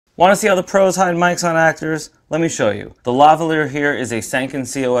Want to see how the pros hide mics on actors? Let me show you. The lavalier here is a Sanken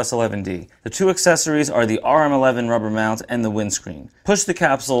COS11D. The two accessories are the RM11 rubber mount and the windscreen. Push the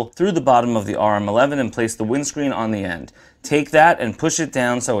capsule through the bottom of the RM11 and place the windscreen on the end. Take that and push it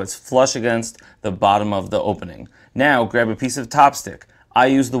down so it's flush against the bottom of the opening. Now grab a piece of top stick. I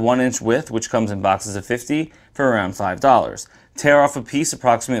use the 1-inch width, which comes in boxes of 50 for around $5. Tear off a piece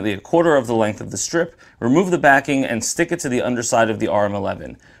approximately a quarter of the length of the strip, remove the backing, and stick it to the underside of the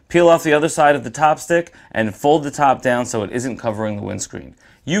RM11. Peel off the other side of the top stick and fold the top down so it isn't covering the windscreen.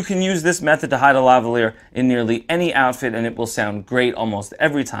 You can use this method to hide a lavalier in nearly any outfit and it will sound great almost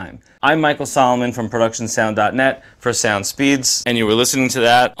every time. I'm Michael Solomon from ProductionSound.net for Sound Speeds, and you were listening to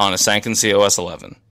that on a Sanken COS11.